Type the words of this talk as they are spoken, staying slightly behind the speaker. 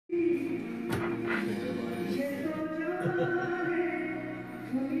So do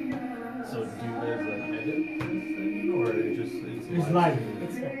you guys edit this thing, or It's live.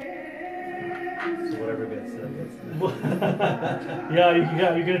 It's so whatever gets said gets said.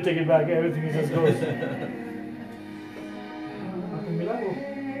 Yeah, you can take it back. Everything just goes. आपको मिला वो?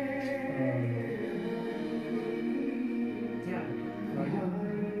 Yeah.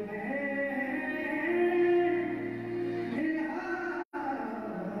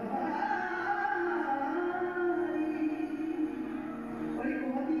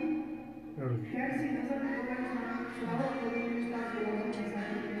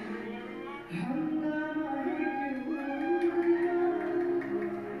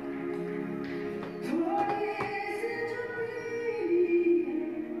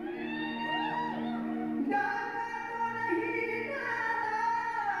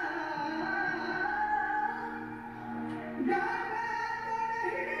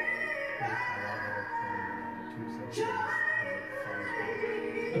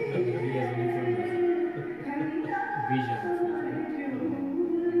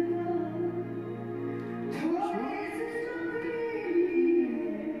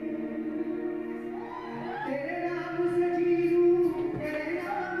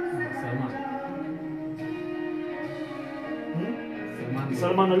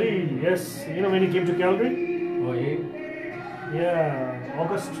 Salman Ali, yes. You know when he came to Calgary? Oh, yeah? Yeah,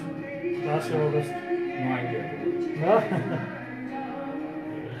 August. Last year, August. No idea.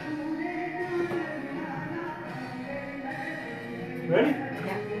 Ready?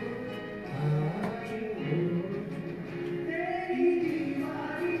 Yeah.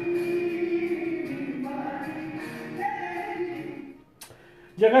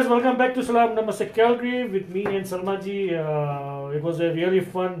 Yeah, guys, welcome back to Salaam, Namaste, Calgary with me and Salmaji. It was a really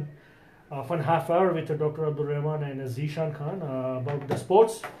fun half hour with Dr. Abdul Rahman and Zishan Khan about the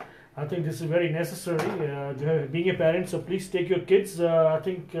sports. I think this is very necessary. Being a parent, so please take your kids. I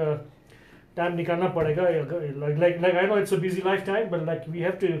think time nikalna padega. Like I know it's a busy lifetime, but like we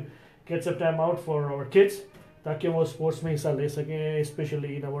have to get some time out for our kids, ताकि वो sports में हिस्सा ले सकें,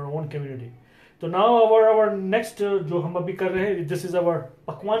 especially in our own community. तो now our next जो हम अभी कर रहे हैं, दिस इज आवर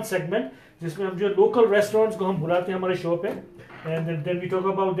पकवान सेगमेंट, जिसमें हम जो लोकल रेस्टोरेंट्स को हम बुलाते हैं हमारे शो पे, and then we talk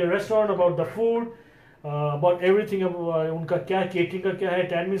about the restaurant, about the food, about everything, उनका क्या केटरिंग का क्या है,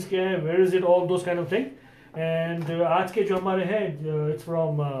 टाइमिंग्स क्या है, where is it, all those kind of thing. And आज के जो हमारे हैं, इट्स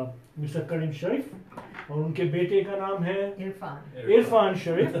फ्रॉम मिस्टर करीम शरीफ, और उनके बेटे का नाम है इरफान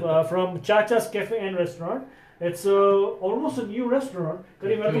शरीफ, from चाचा's cafe and restaurant. It's almost a new restaurant.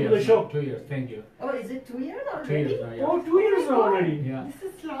 Kareem, welcome to the show. 2 years, thank you. Oh, is it 2 years 2 already? years now, yeah. Oh, 2 years already. Yeah. This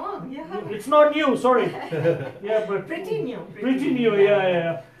is long. Yeah. It's not new, sorry. Yeah, but Pretty new. pretty new.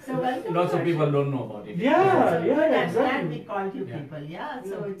 Yeah. So welcome. Lots to of our people show. don't know about it. Yeah, So yeah, I'm glad exactly. we called you Yeah. people. Yeah.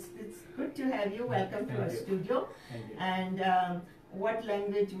 So Yeah. it's good to have you. Welcome to Thank our you. studio. Thank you. And what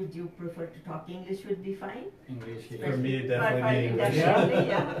language would you prefer to talk? English would be fine. English. For me, For definitely you, English. definitely,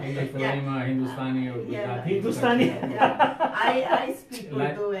 yeah. English for Yeah. him, Hindustani or Yeah. Gujarati. Hindustani. Yeah. I speak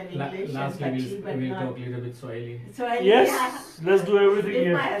Urdu and English and Lastly, Kutchi, but we'll not. talk a little bit Swahili. So Yes, yeah. let's do everything If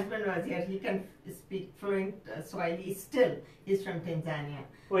here. my husband was here, he can speak fluent Swahili still. He's from Tanzania.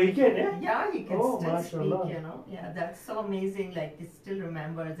 Oh, he can, yeah? Yeah, he can Oh, still mashallah. speak, you know. Yeah, that's so amazing. Like, he still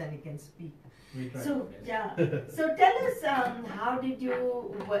remembers and he can speak. We try So, our best. yeah. So, tell us, how did you,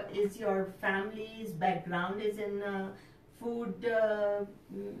 what is your family's background is in food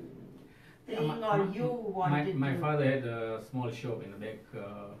thing, or you wanted My to? father had a small shop in the back,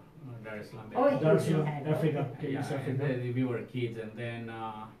 Dar es Salaam. Oh, back. he That's also in had. Africa. Okay. Okay, Yeah, East and Africa. then we were kids, and then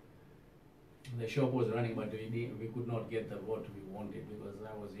the shop was running, but we could not get the what we wanted because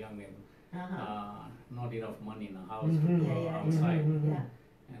I was young and Uh-huh. not enough money in the house Mhm. to go Yeah, yeah, outside.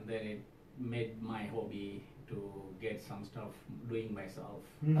 Yeah. And then it made my hobby to get some stuff doing myself.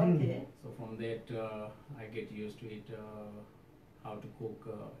 Mhm. Okay. So from that, I get used to it, how to cook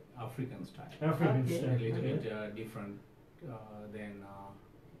African style. African Okay. A style. little Okay. bit different than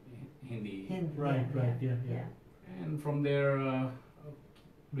Hindi. Hindi, Right, right, yeah. And from there,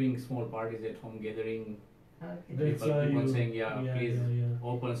 doing small parties at home, gathering. Okay. That's People keep on you- saying, yeah, please yeah.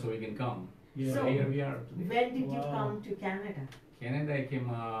 open so we can come. Yeah. So- Here we are today. When did you Wow. come to Canada? Canada, I came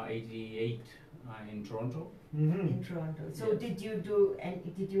 88 in Toronto. Mhm. In Toronto. So Yes.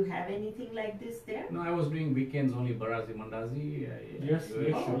 did you have anything like this there? No, I was doing weekends only barazi mandazi. Yes, You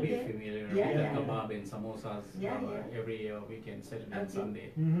yes. should be Okay. familiar Yeah, with yeah. kebab and samosas Yeah, yeah. every weekend, Saturday and Okay. Sunday.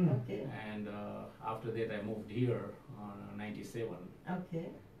 Mhm. Okay. And after that, I moved here on 97. Okay.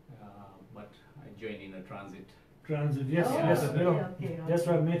 But I joined in a transit. Transit, yes, Oh, yes. okay, You know, okay, that's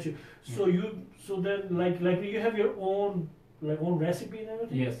okay. why I met you. So so then like you have your own recipe and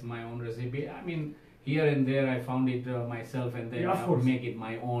everything. Yes, my own recipe. I mean, here and there I found it myself, and then Yeah, of I would course. make it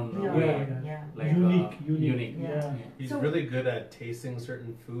my own Yeah, way. yeah. Like Unique. Yeah. He's So- really good at tasting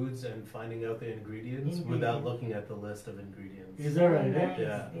certain foods and finding out the ingredients without looking at the list of ingredients. Is that right? Nice.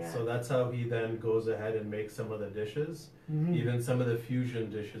 Yeah. So that's how he then goes ahead and makes some of the dishes. Mhm. Even some of the fusion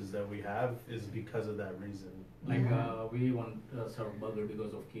dishes that we have is because of that reason. Like Yeah. we want serve burger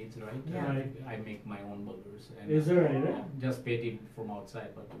because of kids, right? Yeah. Right. I make my own burgers. And Is that right? Eh? just paid it from outside,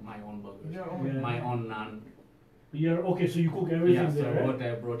 but my own burgers, Your own. Yeah. my own naan. You're okay, so you cook everything Yeah, so there, right? what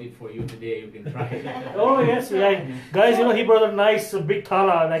I brought it for you today, you can try it. Oh yes, like guys, you know he brought a nice big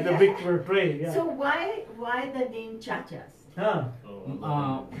thala, like the Yeah. big tray. Yeah. So why the name Chachas? Huh.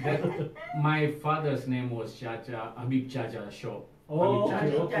 My father's name was Chacha, Habib Chacha Shop. Oh, Habib okay,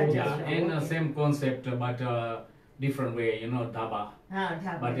 Chacha. okay. Yeah, Chacha, and okay. same concept, but different way, dhaba.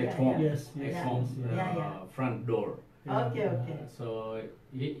 Dhaba, But yeah, at home, Yes, at yes, home, yes, yeah. Yeah. front door. Yeah. Okay, okay. So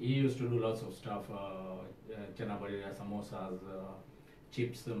he used to do lots of stuff, chana bhatura, samosas,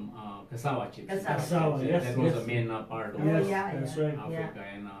 chips, cassava chips. Cassava, That yes, was yes. the main part of Yes, yeah, that's yeah. right. Africa,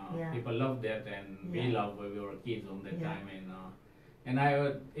 and Yeah. people loved that, and we Yeah. loved when we were kids on that Yeah. time, and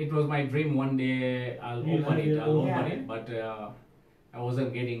it was my dream one day I'll You'll open have it, your I'll own. open Yeah. it, but I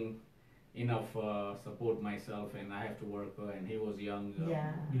wasn't getting enough support myself, and I have to work, and he was young,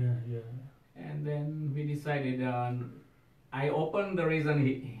 Yeah. Yeah, yeah. and then we decided. I opened the reason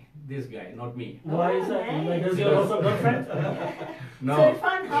this guy, not me. Why is that? nice. Like, does he also a girlfriend? No. So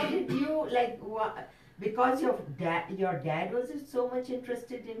Irfan, how did you because your dad was so much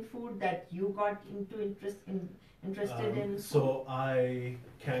interested in food that you got interested in food? So I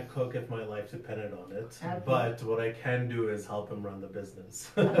can't cook if my life depended on it, Okay. but what I can do is help him run the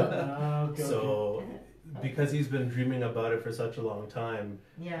business. Okay, So because he's been dreaming about it for such a long time,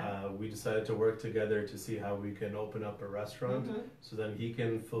 Yeah. we decided to work together to see how we can open up a restaurant, Mhm. so then he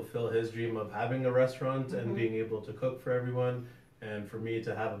can fulfill his dream of having a restaurant Mhm. and being able to cook for everyone, and for me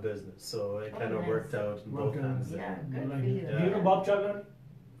to have a business. So it Oh, kind of nice. worked out in both Worked out. ends. Yeah, I good like for it. you. Do you know Bob Chaglani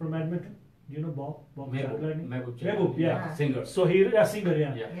from Edmonton? Do you know Bob? Bob Chaglani? Mehboob, Mehboob, yeah. Ah. Singer. So he, a singer,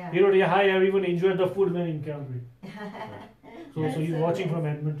 yeah. Yeah. Yeah. He wrote, yeah, hi everyone, enjoyed the food when in Calgary. So That's he's so watching nice. from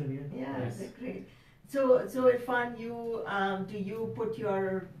Edmonton, yeah. Yeah, Yes. that's great. So Irfan, do you put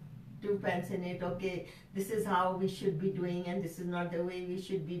your 2 pence in it? Okay, this is how we should be doing, and this is not the way we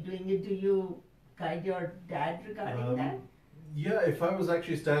should be doing it. Do you guide your dad regarding that? Yeah, if I was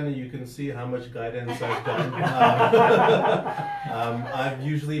actually standing, you can see how much guidance I've done. I've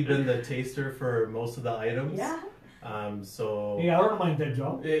usually been the taster for most of the items. Yeah. So Yeah, I don't mind that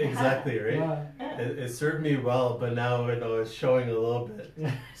job. exactly right. Yeah. It served me well, but now it's showing a little bit.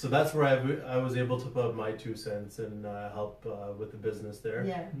 Yeah. So that's where I was able to put my 2 cents and help with the business there.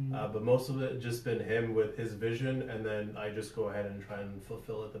 Yeah. But most of it just been him with his vision, and then I just go ahead and try and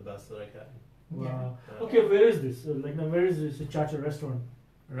fulfill it the best that I can. Wow. Yeah. Okay, where is this? Like, now where is this Chacha restaurant?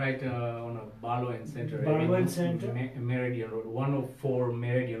 Right on a Barlow and Center. Barlow and Center? Meridian Road, 104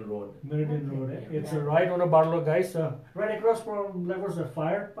 Meridian Road. Meridian Okay. Road, eh? Yeah. It's right on a Barlow, guys. Right across from, like, what's the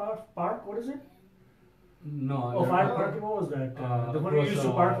fire park? What is it? No. Oh, no, fire no. park, what was that? Uh, The one we across, used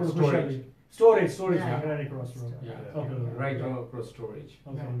to park for the storage. Kushali. Storage, Yeah. yeah, right across from. Yeah. Okay. Right across storage.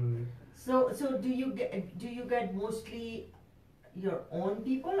 Okay. Yeah. So do you get mostly your own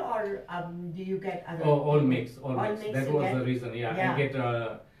people, or do you get other? Oh, all people? mix, all All mix. mix That you was get? the reason. Yeah, Yeah. I get.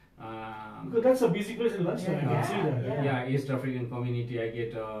 Because that's a busy place in lunchtime, I Yeah, can see that. yeah. Yeah, East African community. I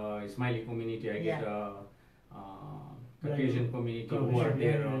get Ismaili community. I get Caucasian community who are Caucasian,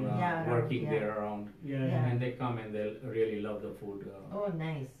 there yeah, on, yeah. Yeah, working yeah. there around, Yeah. Yeah. and they come and they really love the food. Oh,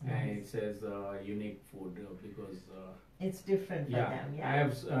 nice. And it Nice. says unique food because. It's different for Yeah, them. Yeah. I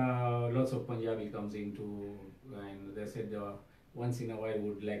have lots of Punjabi comes into, and they said once in a while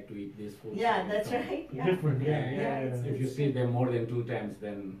would like to eat this food. Yeah, So that's come. right. Yeah. Different, yeah, Yeah, yeah. it's- If you see them more than 2 times,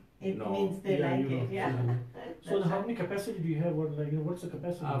 then It no. means they Yeah, like you know, it. Yeah. So That's how right. many capacity do you have? What, like, what's the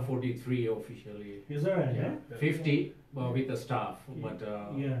capacity? 43 officially. Is that right? Yeah. Yeah. 50 with the staff, but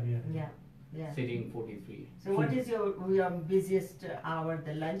Yeah, yeah. Yeah. Yeah. sitting 43. So what is your busiest hour?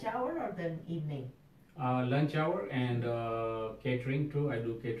 The lunch hour or the evening? Lunch hour and catering too. I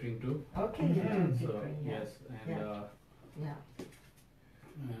do catering too. Okay. Mhm. Yeah. So catering, yeah. yes, and Yeah.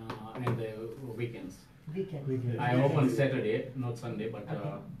 Yeah. and the weekends. Weekend. Weekend. I open Saturday, not Sunday, but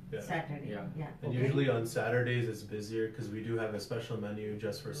Okay. Yeah. Saturday. Yeah. Yeah. And Okay. usually on Saturdays it's busier because we do have a special menu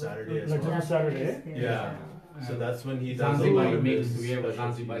just for Saturday as Like well. on Saturday, eh? Yeah. So that's when he does a lot Zanzibari of mix. his We have a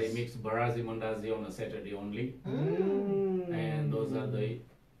Zanzibari specialties. mix, Barazi Mandazi on a Saturday only, Mm. and those are the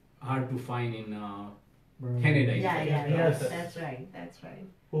hard to find in Right. Canada. Yeah, yeah, Yes. That's right. That's right.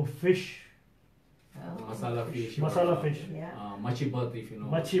 Oh, fish. Oh, Masala fish. Masala or, fish. Yeah. Machi bath, if you know.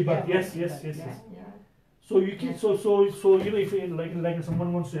 Machi bath. Yeah, Yes, yes, yes, yeah, yes. yeah. So you can so you know if you, like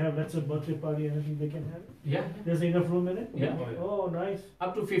someone wants to have, let's say, birthday party, anything, they can have it. Yeah. There's enough room in it. Yeah. Oh, nice.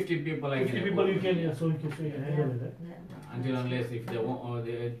 Up to 50 people. 50 people you can, yeah, so you can handle it. Yeah. Until unless if they want, or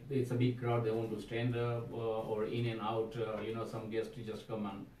it's a big crowd, they want to stand or in and out. Some guests just come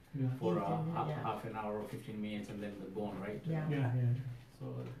on Yeah. for Yeah. half an hour or 15 minutes and then they're gone, right? Yeah. Yeah. So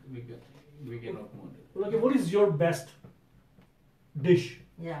we can accommodate. Well, okay, what is your best dish?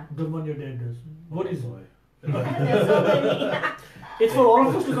 Yeah. The one your dad does. What is it? Boy. There's so many. It's for all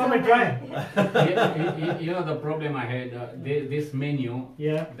of us to come and try. The problem I had, this menu,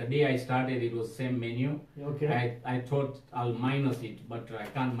 Yeah. the day I started, it was same menu. Okay. I thought I'll minus it, but I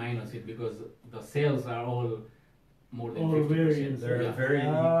can't minus it because the sales are all more than All 50%. variants. They're Yeah. very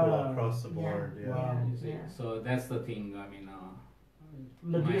equal Ah. across the board. Yeah. Wow. You see. Yeah. So that's the thing. I mean,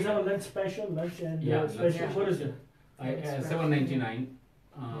 Look, do you have a lunch special? Lunch and Yeah, special. lunch. What is it? $7.99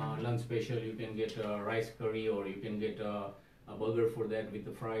 lunch special. You can get a rice curry or you can get a burger for that with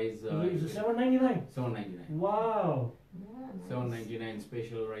the fries. Is it $7.99? $7.99. Wow. Yeah, nice. $7.99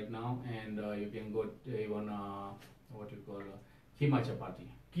 special right now, and you can go to even what you call keema chapati.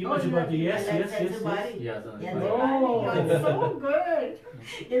 Keema chapati. Yes. Zanzibari. Yeah, Yeah, Zanzibari. Oh. it's so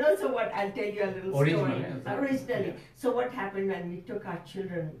good. So what, I'll tell you a little Original, story. yeah. Originally. Yeah. So what happened when we took our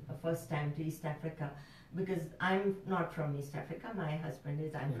children the first time to East Africa, because I'm not from East Africa, my husband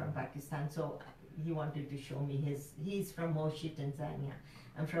is, I'm from Pakistan, so he wanted to show me he's from Moshi, Tanzania.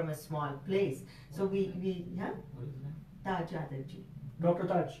 I'm from a small place. So we What is that? Taj Adarji. Dr.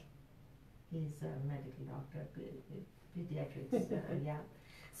 Taj. He's a medical doctor, pediatrics, yeah.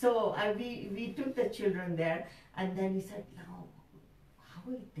 So we took the children there, and then we said, now, how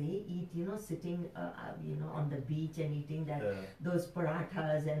will they eat, sitting, on the beach and eating that, those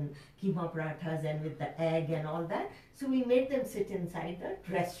parathas and keema parathas and with the egg and all that. So we made them sit inside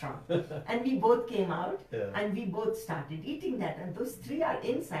the restaurant, and we both came out, and we both started eating that, and those three are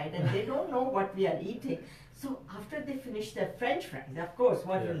inside, and they don't know what we are eating. So after they finished their French fries, of course,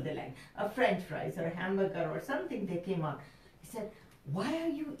 what will they like? A French fries or a hamburger or something, they came out. He said, why are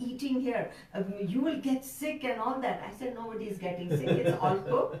you eating here? You will get sick and all that. I said, nobody is getting sick. It's all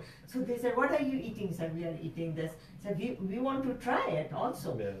cooked. So they said, what are you eating? He said, we are eating this. I said, we want to try it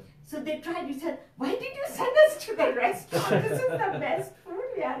also. Yeah. So they tried. We said, why did you send us to the restaurant? This is the best food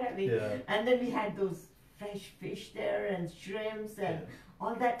we are having. Yeah. And then we had those fresh fish there and shrimps and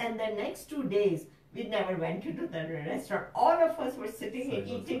all that. And the next 2 days, we never went to the restaurant. All of us were sitting and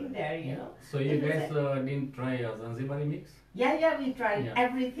eating there, So you guys didn't try a Zanzibari mix? Yeah, we tried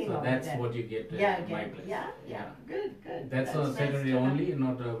everything So over that's there. what you get Yeah, at my place. yeah. Good. That's on nice Saturday to have. only,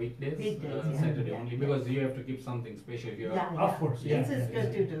 not weekdays. Weekdays, yeah. Saturday Yeah. only, because you have to keep something special. If you're Of course, yeah. It's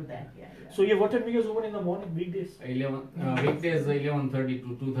good to do that, yeah. So you have what time you guys open in the morning, weekdays? 11 weekdays 11:30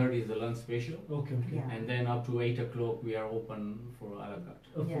 to 2:30 is the lunch special, Okay. Yeah. and then up to 8 o'clock we are open for a la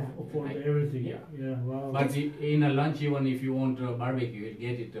carte. Yeah. For Yeah. everything. Yeah. Wow. But in a lunch, even if you want barbecue, you'll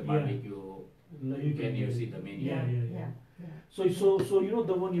get it. Barbecue, Like you can use it the menu. Yeah. So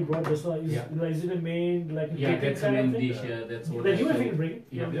the one you brought this is is it a main like Yeah, cooking that's the kind of main thing? dish. That's what. Then I you show. have to bring it.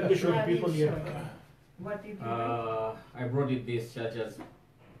 Yeah. You can show the people we'll here. show you. What did you bring? I brought it this chachas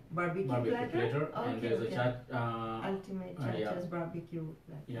Barbecue barbecue platter, Okay, and there's okay. a chat. Ultimate yeah. Chachas barbecue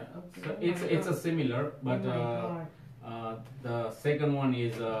platter. Yeah. Okay. So Oh my it's a God. similar, but Oh my God. the second one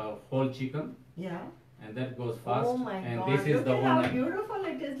is whole chicken, Yeah. and that goes fast. Oh my and God. this is Look the at one. how beautiful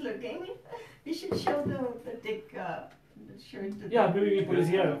it is looking. We should show the tick. Show it to Yeah, them. maybe we put it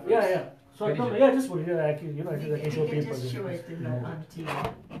here. Yeah. So Finish no, it. yeah, just put it here. I can, I We can show can people. just show it in the Yeah. on TV.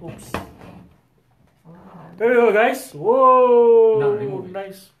 Oops. Wow. There we go, guys. Whoa. Now remove it.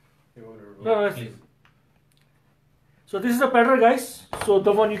 Nice. You want to remove No, no, Please. So this is the platter, guys. So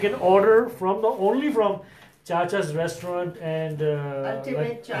the one you can order from only from Chacha's restaurant and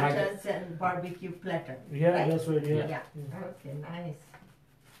Ultimate Chachas and barbecue platter. yeah, right? that's right. Yeah. Yeah. Okay, nice.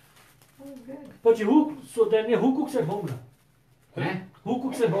 Oh, good. But who cooks at home now? Eh? Who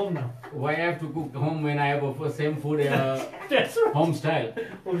cooks at home now? Why I have to cook home when I have a same food That's right. home style?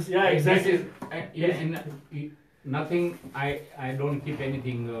 Yeah, exactly. This is, nothing. I don't keep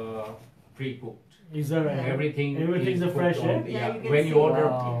anything pre-cooked. Is that right? Everything. Everything's is a fresh, cooked on- eh? Yeah, Yeah. you can When you see. order.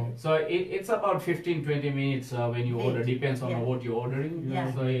 Wow. So it's about 15-20 minutes when you order. Depends on Yeah. what you're ordering.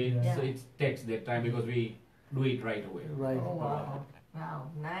 Yeah. So Yeah. it takes that time because we do it right away. Right. Oh, wow. Wow,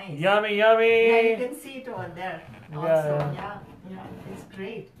 nice. Yummy, Yeah, you yummy. can see it over there. Yeah, Also, yeah. yeah, it's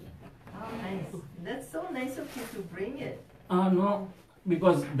great. Oh, nice. That's so nice of you to bring it. No,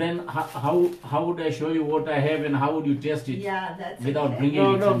 because then how would I show you what I have and how would you test it Yeah, that's without okay. bringing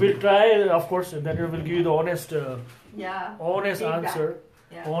No, it? no, we'll try, of course, and then we will give you the honest Yeah. honest Feedback. answer,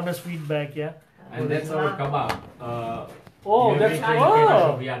 Yeah. honest feedback, yeah. And that's our kebab. Oh, we that's make in Katy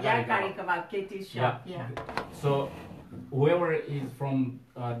shop, Yeah, Kari curry kebab. kebab, Katie's shop. Yeah. So whoever is from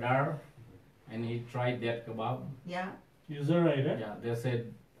Dar and he tried that kebab, Yeah. Is that right? Eh? yeah, they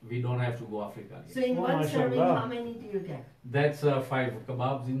said we don't have to go Africa. So in Oh, one serving, mashallah. how many do you get? That's 5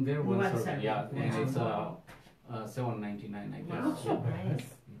 kebabs in there, one One serving. serving. Yeah, and it's Wow. $7.99, I guess. Wow, Yeah.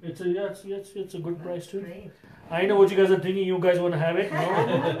 nice. It's a good price too. Great. I know what you guys are thinking. You guys want to have it?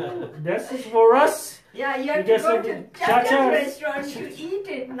 No, that's just for us. Yeah, you You have to guys go have to Chacha's. Chacha's restaurant to eat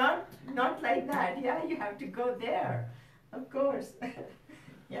it, not like that. Yeah, you have to go there, of course.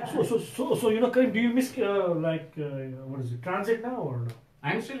 Yeah. So you know, Karim, do you miss what is it, transit now or no?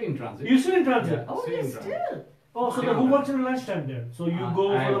 I'm still in transit. You still in transit? Yeah. Oh, Still you in transit. still. Oh, so Still then in who works in the lunchtime there? So you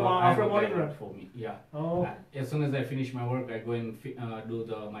go I for the work- I after work morning that run? for me. Yeah. Oh, As soon as I finish my work, I go and do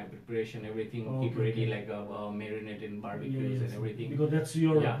my preparation, everything, keep Okay, ready okay. like marinate in barbecues yes. and everything, Because that's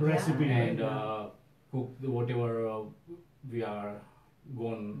your Yeah. recipe. Yeah. and cook whatever we are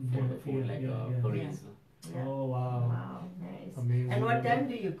going for the food, Yeah, like yeah. curries. Yeah. Oh wow, Wow, nice. amazing. And what time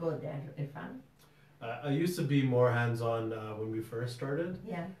do you go there, Irfan? I used to be more hands-on when we first started,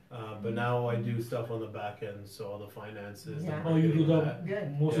 Yeah. but now I do stuff on the back end, so all the finances. Yeah. Oh, you do marketing, that.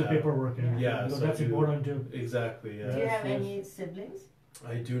 Good. Most of the Yeah. paperwork. Yeah, Because so I that's do- important too. Exactly. Do Yeah. you have yes. any siblings?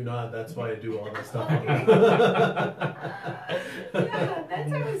 I do not. That's why I do all this stuff. Yeah, that's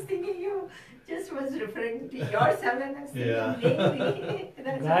what I was thinking. You just was referring to yourself, and I was thinking, Yeah. maybe.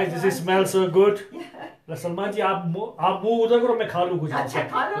 That's Guys, what this I is smell so good. Yeah. Salman जी आप मुंह उधर करो मैं खा लूँ कुछ अच्छा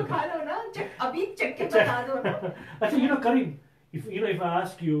खा लो ना अभी चख के अच्छा। बता दो ना Actually, you know, Karim, if I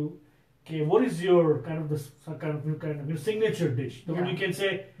ask you, okay, what is your kind of your signature dish? The one Yeah. you can say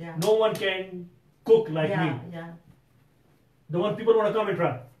Yeah. no one can cook like yeah, me. yeah. The one people want to come and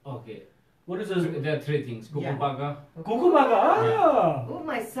try. Okay. What is So this? there are 3 things: Yeah. kukubaga, Kukubaga. Ah. Oh,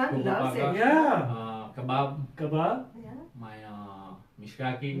 my son Kuku loves baga. it. Yeah. kebab, Kebab, Yeah. my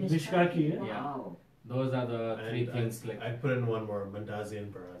mishkaki. Mishkaki, yeah. Yeah. Wow. Those are the 3 And things like I'd put in one more, mandazi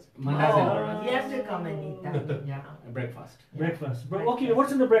and barazi. mandazi and Oh, barazi. you have to come and eat that. Yeah. Breakfast. Breakfast. Bro, Breakfast. okay,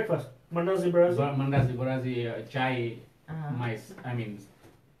 what's in the breakfast? Mandazi, barazi. Mandazi, barazi, chai. Uh-huh. I mean,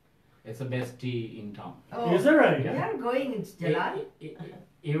 it's the best tea in town. Oh, Is that right? we are going in Jalal.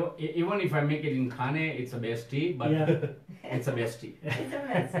 Even if I make it in Khane, it's the best tea, but Yeah. it's the best tea. It's a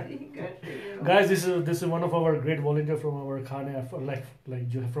mess. Good for you. Guys, this is one of our great volunteers from our Khane,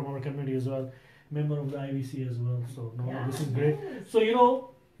 from our community as well, member of the IVC as well. So no, Yeah, this is great. nice. So you know,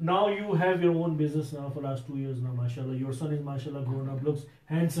 now you have your own business now for last 2 years now, mashallah. Your son is mashallah grown up, looks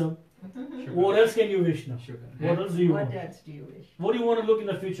handsome. Sugar. What else can you wish now? Sugar. What else do you What want? else do you wish? What do you want to look in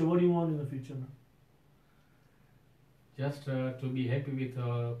the future? What do you want in the future now? Just to be happy with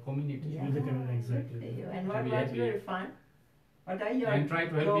community Yeah. With the community, exactly. Good for you. And To what be was happy. your fun? What are your and try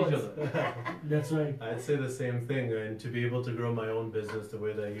to help each goals? other. That's right. I'd say the same thing, and to be able to grow my own business the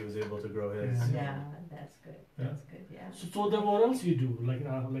way that he was able to grow his. Yeah. Yeah, that's good. That's good. Yeah. So then what else you do? Like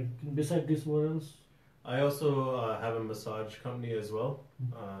beside this, what else? I also have a massage company as well.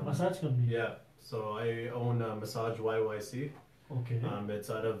 Massage company. Yeah, so I own Massage YYC. Okay. It's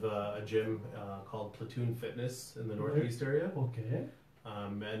out of a gym called Platoon Fitness in the Northeast area. Okay.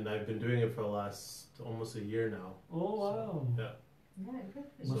 And I've been doing it for the last almost a year now. Oh wow. Yeah. Yeah, good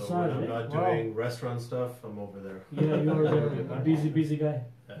for So you. when Massage, I'm eh? not Wow. doing restaurant stuff, I'm over there. Yeah, you're a busy guy.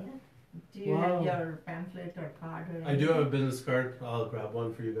 Yeah. Do you Wow. have your pamphlet or card or I do have a business card. I'll grab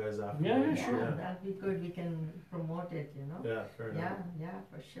one for you guys after. Yeah, Yeah, sure. that'd be good. We can promote it, you know. Yeah, fair enough. Yeah,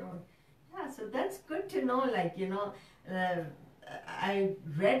 for sure. Yeah, so that's good to know. Like, you know, I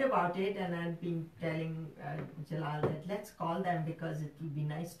read about it and I've been telling Jalal that let's call them because it will be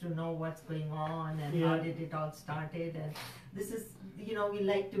nice to know what's going on and how Yeah. did it all started. And this is, you know, we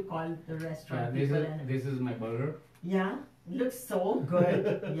like to call the Yeah, restaurant this people. is And, this is my burger yeah, looks so good.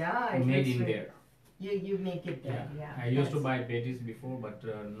 Yeah, it made looks in really- there. You make it there. Yeah, I used to that's buy patties before, but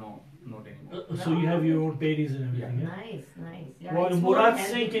no, not anymore. So you have your own patties and everything. Yeah. nice. Yeah, Well, it's more Murad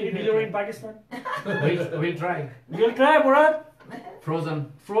healthy Singh, can you to deliver make in Pakistan? We'll try. You'll try, Murad. Frozen.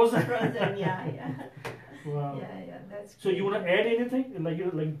 Frozen. Frozen, yeah. Wow. Yeah, that's So you great. wanna add anything?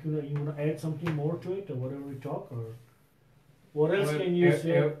 You wanna add something more to it, or whatever we talk, or what else Well, can you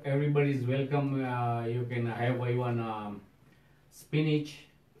say? Everybody is welcome. You can have even spinach,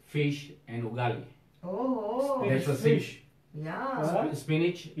 fish, and ugali. Oh, That's a Fish. yeah. Huh?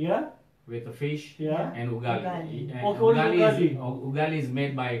 Spinach Yeah. with the fish Yeah. and ugali. Ugali. And Okay, what is ugali, ugali? ugali is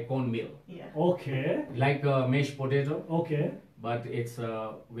made by cornmeal, Yeah. Okay. like mashed potato, Okay. but it's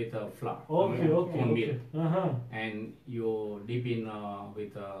with a flour. Okay. Okay. Cornmeal. Okay. Uh-huh. And you dip in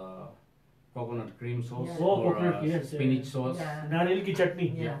with coconut cream sauce Yeah. Oh, or coconut, yes, spinach yeah. sauce. Yeah. Nariyal ki chutney.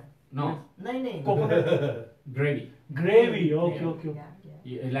 Yeah. No, No. Coconut gravy. gravy. Okay, Yeah,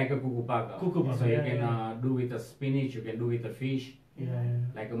 okay. Like a kukupaka. Kukupaka, So you yeah, can yeah. do with the spinach, you can do with the fish, Yeah,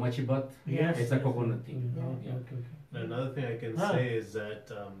 like a machibat. Yes. It's a coconut thing. Yeah, Yeah. okay, okay. And another thing I can Ah. say is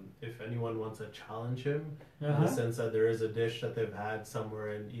that if anyone wants to challenge him, in Uh-huh. the sense that there is a dish that they've had somewhere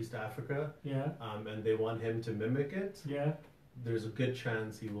in East Africa, Yeah, and they want him to mimic it, yeah. there's a good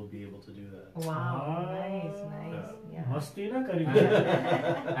chance he will be able to do that. Wow, Ah. nice. Yeah. Masti na kari.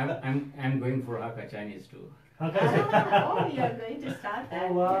 I'm going for Hakka Chinese too. Oh, you're going to start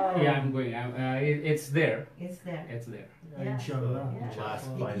that? Oh, wow. Yeah, I'm going. It's there. It's there. It's there. Yeah. Inshallah. Yeah. Last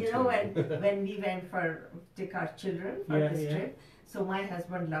Oh. fine You know, tuning. when we went for take our children for Yeah, this yeah. trip, so my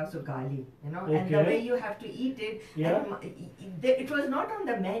husband loves ugali, you know, and the Okay. way you have to eat it, Yeah. and it was not on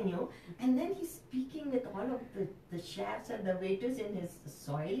the menu, and then he's speaking with all of the chefs and the waiters in his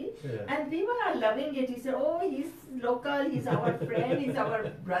Swahili, Yeah. and we were loving it. He said, "Oh, he's local, he's our friend, he's our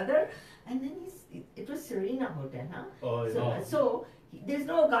brother," and then it was Serena Hotel, huh? Oh, yeah. So, Oh. so there's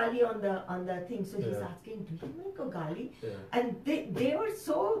no ugali on the thing, so he's Yeah. asking, "Do you make ugali?" Yeah. And they were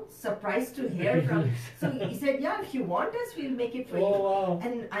so surprised to hear from. So he said, "Yeah, if you want us, we'll make it for Oh, you." wow.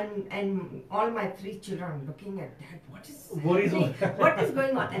 And all my three children are looking at Dad. What is What is happening? What is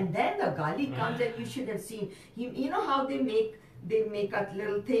going on? And then the gali comes, and you should have seen. You know how they make a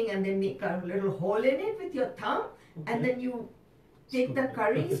little thing, and they make a little hole in it with your thumb, and then you take the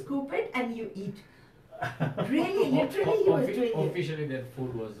curry, scoop it, and you eat. Really, literally, he was doing it. Officially, that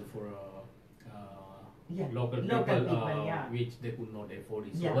food was for Yeah. local Local people, people, yeah. which they could not afford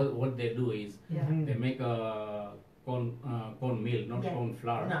it. So Yeah. what they do is Yeah. Mhm. they make a corn meal, not Yeah. corn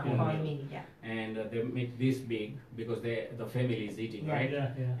flour, No, corn for meal, me, yeah. and they make this big because the family is eating, Yeah. right?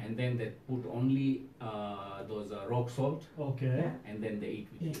 Yeah, yeah. And then they put only those rock salt, Okay. Yeah. and then they eat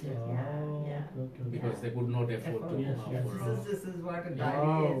with Eat it it, Oh, yeah. okay, okay. because Yeah. they could not afford to. Yes, yes. for, This is what a Wow.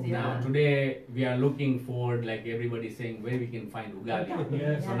 gali is, yeah. Now today we are looking forward, like everybody saying, where we can find ugali.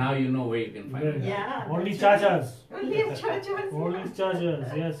 Yes. So now you know where you can find Very ugali. Yeah, Only that's right. chachas. Only chachas. Only chachas.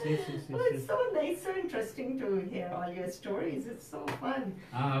 Yes, yes, yes, Oh, yes. it's so nice, so interesting to hear all your stories. It's so fun.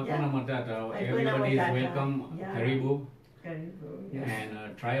 Hakuna Yeah. Matata. Hakuna Everybody is Matata. welcome. Yeah. Karibu, Karibu. Yes. and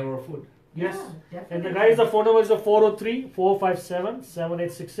try our food. Yes. Yeah, And the definitely. guys, the phone number is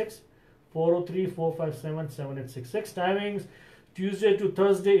 403-457-7866. 403-457-7866. Timings Tuesday to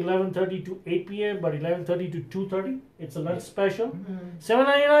Thursday, 11:30 to 8 p.m. But 11:30 to 2:30. It's a lunch Yes. special. Mhm.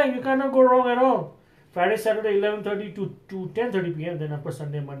 $7.99. You cannot go wrong at all. Friday, Saturday, 11:30 to 10:30 p.m. Then of course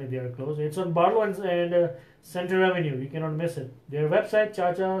Sunday, Monday they are closed. It's on Barlow and Center Avenue. You cannot miss it. Their website,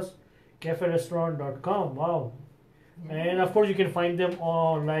 chachascaferestaurant.com. Wow. Yeah. And of course, you can find them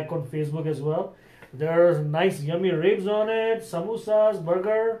on Facebook as well. There's nice, yummy ribs on it, samosas,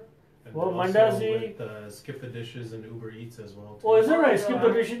 burger. And Well, also mandazi. with, skip the dishes and Uber Eats as well. Too. Oh, is that right? Skip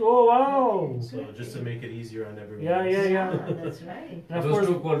the dishes. Oh, wow. So just to make it easier on everyone. Yeah, else. yeah, Yeah, yeah. that's right. And of Those course,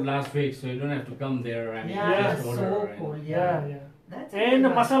 two called last week, so you don't have to come there. I mean, Yeah, you Yeah. just so order. cool. And yeah, yeah. That's And the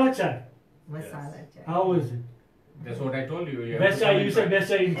good. masala chai. Masala chai. How is it? that's what I told you. You have Best to chai. come You and said try.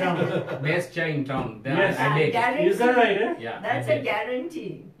 best chai in town. Best chai in town. That Yes. I did. Guarantee. Is that right? Eh? Yeah, That's I a did.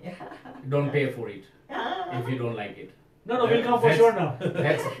 guarantee. Yeah. Don't pay for it Ah. if you don't like it. No, no, we'll come for That's- sure now.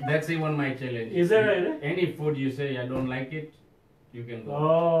 That's even my challenge. Is that right, eh? Any food you say I don't like it, you can go.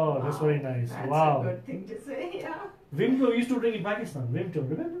 Oh, that's Wow. very nice. That's a Wow. good thing to say, yeah. Vimto we used to drink in Pakistan. Vimto,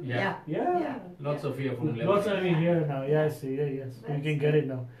 remember? Yeah. Yeah. Yeah. Lots of here from Lots of Lebanon. here now. Yes, yeah, yes. You That's can get it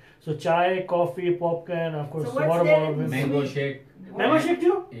now. So chai, coffee, popcorn, of course, So what's water there bottle. in with- this- Mango Sweet. shake. Mango shake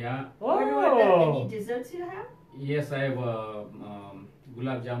too? Yeah. What about the, Oh. any desserts you have? Yes, I have a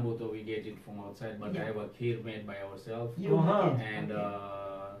gulab jambu, though we get it from outside, but Yeah. I have a kheer made by ourselves. You Uh-huh. make it. And Okay.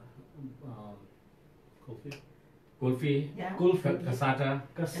 Kulfi. Kulfi, Yeah. Kulfi. kasata.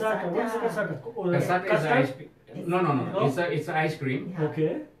 Cassata. What is a cassata? Oh, Kasata is custard? ice cream. No, no, no, No? no. It's a ice cream. Yeah.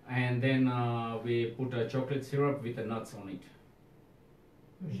 Okay. And then we put a chocolate syrup with the nuts on it.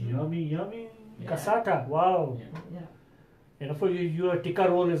 Mhm. Yummy, yummy. Yeah. Cassata. Wow. Yeah. Yeah. And of course, you have tikka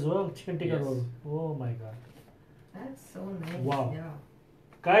roll as well. Chicken tikka Yes. roll. Oh my god. That's so nice. Wow. Yeah.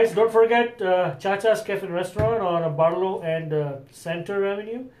 Guys, don't forget Chacha's Cafe and Restaurant on Barlow and Center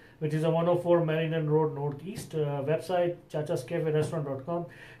Avenue, which is a 104 Meriden Road Northeast. Website chachascaferestaurant.com.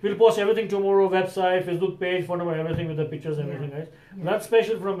 We'll post everything tomorrow. Website, Facebook page, phone number, everything with the pictures, everything, guys. Yeah. Lunch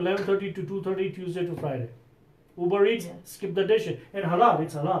special from 11:30 to 2:30 Tuesday to Friday. Uber Eats, Yeah. skip the dish, and halal.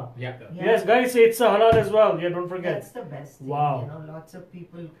 It's halal. Yeah. Yeah. Yes, guys, it's halal as well. Yeah, don't forget. That's the best thing. Wow. You know, lots of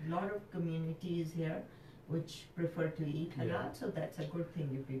people, lot of communities here which prefer to eat halal, Yeah. so that's a good thing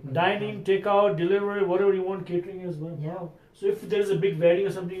if people Dining, takeout, delivery, whatever you want, catering as well. Yeah. Wow. So if there is a big wedding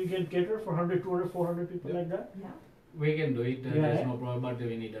or something, you can cater for 100, 200, 400 people Yeah. like that. Yeah. We can do it. Yeah, There's yeah. no problem, but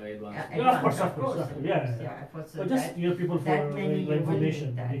we need advance. Yeah, of course, yeah. For so But just that, people for that many you will information.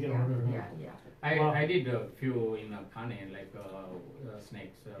 need that. They can Yeah, order. yeah. Wow. I did a few in Khane, like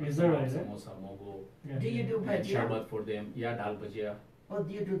snacks. Is that right, eh? Samosa, mogo, Yeah. Do you do and bhajia? sharbat for them. Yeah, dal bhajia. Oh,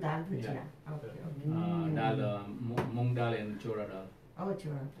 do you do dal bhajia? Yeah. Okay. Mm. Dal, mung dal and chora dal. Oh,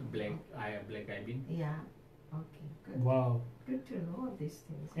 sure. Black eye bean. Yeah. Okay. Good. Wow. Good to know these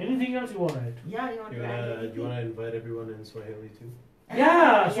things. Anything else you want to add? Yeah, you want You to add wanna anything? you wanna invite everyone in Swahili too?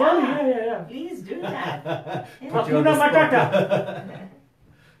 Yeah, sorry, yeah. Please do that. Put you on the Hakuna spot. Matata.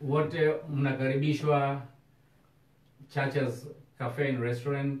 Wote mnakaribishwa Chacha's Cafe and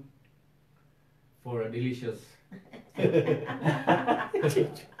Restaurant for a delicious.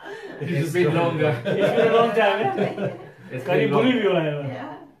 It's been longer. It's been a long time, yeah? It's Can you been long. believe you?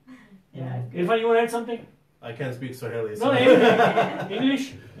 Yeah. Yeah. good. Irfan, you want to add something? I can't speak Swahili. No, So.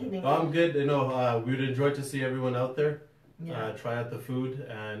 English? I'm good. We would enjoy to see everyone out there. Yeah. Try out the food,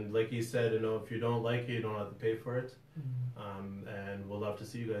 and like he said, if you don't like it, you don't have to pay for it. And we'll love to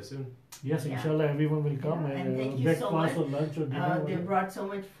see you guys soon. Yes, Yeah. inshallah, everyone will come. Yeah, and thank you so breakfast much. or lunch or dinner. They whatever. brought so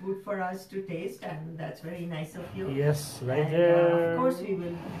much food for us to taste, and that's very nice of you. Yes, right And, there. of course, we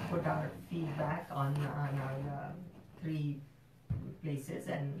will put our feedback on our 3 places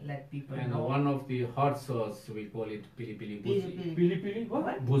and let people And know. one of the hot sauce, we call it pili pili Pili buzi. pili. Pili pili? What?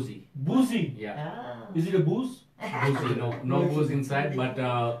 What? Buzi. Boozy. Yeah. Ah. Is it a booze? Buzi. No booze inside, but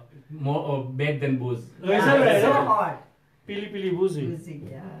more bad than booze. Oh, is that right? It's so Yeah. hot. Pili pili boozy. Boozy,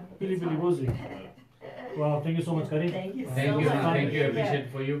 yeah. Pili It's pili hot. boozy. Wow, thank you so much, Karim. Thank you Thank so you, much. thank you. Yeah. Appreciate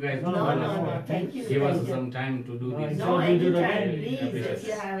for you guys. No, to No, do no, this. no, thank you. Give us thank you. some time to do No, this. it's No, all we do it anytime, again. please. Yes. If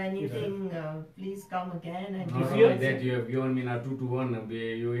you have anything, please come again. And Not If only you- that, you have given me now 2 to 1.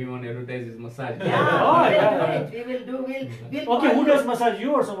 You even advertise this massage. Yeah, Oh, we will yeah. do it. We will do. We'll Okay, call who you. does massage,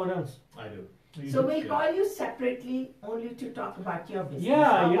 you or someone else? I do. So we'll call you separately only to talk about your business. Yeah,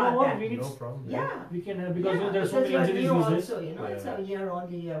 How you know about what? that? We need, No problem. Yeah. we can have, because Yeah, there are so many you're entities new these days. also, it's Yeah. a year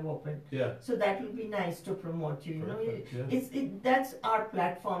only you have opened. Yeah. So that will be nice to promote you. Perfect, yeah. That's our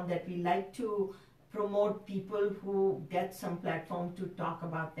platform that we like to promote people who get some platform to talk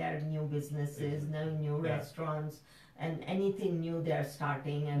about their new businesses, new Yeah. restaurants, and anything new they're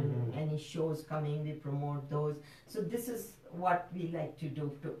starting, and Mhm. any shows coming, we promote those. So this is what we like to do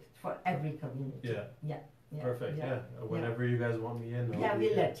for every community. Yeah. Yeah. Perfect. Yeah. Whenever you guys want me in. I'll Yeah, be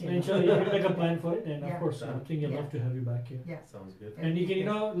we'll here. let you know. Inshallah, you can make a plan for it, and Yeah. of course, I think I'd Yeah. love to have you back here. Yeah. Sounds good. And you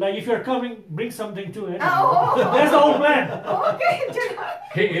can, like if you're coming, bring something too. Eh? Oh. That's the whole plan.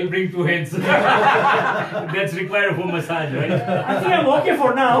 Okay. He'll bring 2 heads. That's required for massage, right? I think I'm okay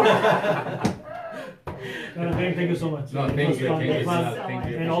for now. Thank you so much. No, It thank was you, fun. thank you, Fun. sir. Thank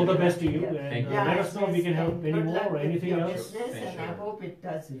you. And all the best to you. Yeah. And Thank you. let us know if we can help and any good more luck or with anything your else. business, Thank and you. I hope it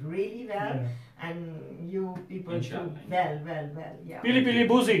does really well, Yeah. and you people Inshallah. do well. Yeah. Pili pili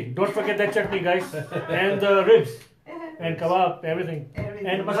boozy. Don't forget that chutney, guys. And the ribs. And kebab, everything. Everything.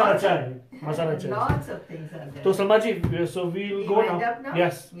 And masala Lots of- chai. Masala chai. Lots of things are there. So Salmaji, so we'll We go wind now. up now?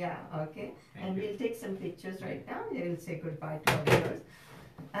 Yes. Yeah, okay. Thank And you. we'll take some pictures right now. We'll say goodbye to our viewers.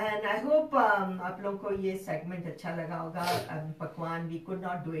 And I hope आप लोगों को ये segment अच्छा लगा होगा. Pakwan, we could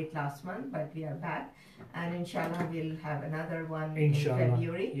not do it last month, but we are back. And inshallah we'll have another one in Inshallah.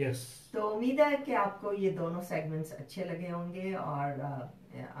 February. Yes. तो उम्मीद है कि आपको ये दोनों सेगमेंट्स अच्छे लगे होंगे, और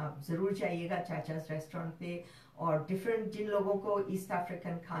आप ज़रूर जाइएगा चाचा's रेस्टोरेंट पे. और डिफरेंट जिन लोगों को ईस्ट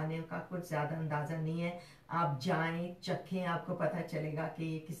अफ्रीकन खाने का कुछ ज़्यादा अंदाज़ा नहीं है, आप जाएं, चखें, आपको पता चलेगा कि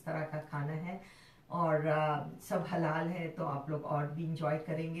ये किस तरह का खाना है, और सब हलाल है, तो आप लोग और भी इंजॉय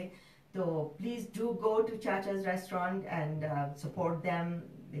करेंगे. तो please do go to चाचा's restaurant and support them.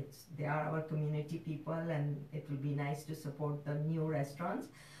 They are our community people, and it will be nice to support the new restaurants.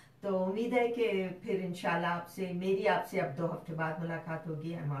 तो उम्मीद है कि फिर इंशाल्लाह मेरी आपसे अब 2 हफ्ते बाद मुलाकात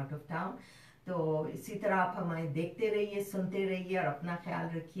होगी. I am out of town. तो इसी तरह आप हमें देखते रहिए, सुनते रहिए, और अपना ख्याल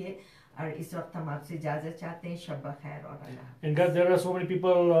रखिए. और इस वक्त हम आपसे इजाज़त चाहते हैं. शब खैर और अल्लाह. And guys, there are so many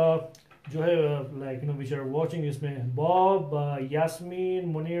people जो है which are watching इसमें. Bob,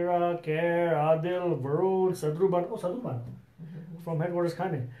 Yasmin, Munira, Care, Adil, Varun, Sadruban from headquarters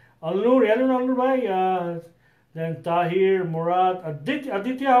Khane. Alnur bhai, then Tahir, Murad,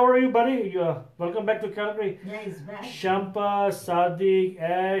 Aditya, how are you, buddy? Welcome back to Calgary. Yeah, he's back. Shampa, Sadiq,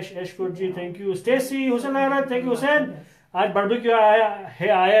 Ash, Ashkurji, thank you. Stacy, Hussain Ahmed, thank you, Hussain. आज barbecue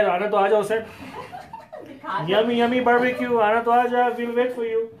आया आना तो आ जाओ Hussain. Yummy barbecue, आना तो आ जा. We'll wait for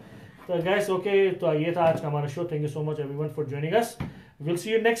you. So guys, okay, तो ये था आज का हमारा show. Thank you so much everyone for joining us. We'll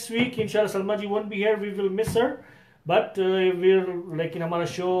see you next week. Inshallah, Salma ji won't be here. We will miss her, but we'll in हमारा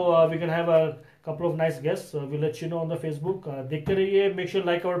show we can have a couple of nice guests. We'll let you know on the Facebook. देखते रहिए. Make sure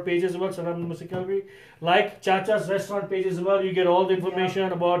like our page as well. Salaam Namaste Calgary. Like Chacha's restaurant page as well. You get all the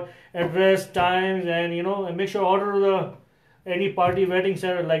information about address, times, and and make sure order the any party, wedding,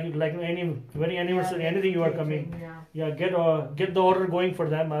 like any wedding anniversary, anything you are coming. Get the order going for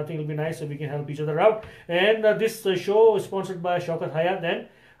them. I think it'll be nice so we can help each other out. And this show is sponsored by Shaukat Hayat and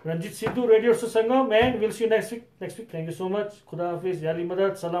Ranjit Sidhu Radio Sangam, and we'll see you next week. Thank you so much. Khuda Hafiz, Yali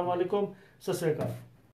Madad, Salam Alaikum, Sat Sri Akal.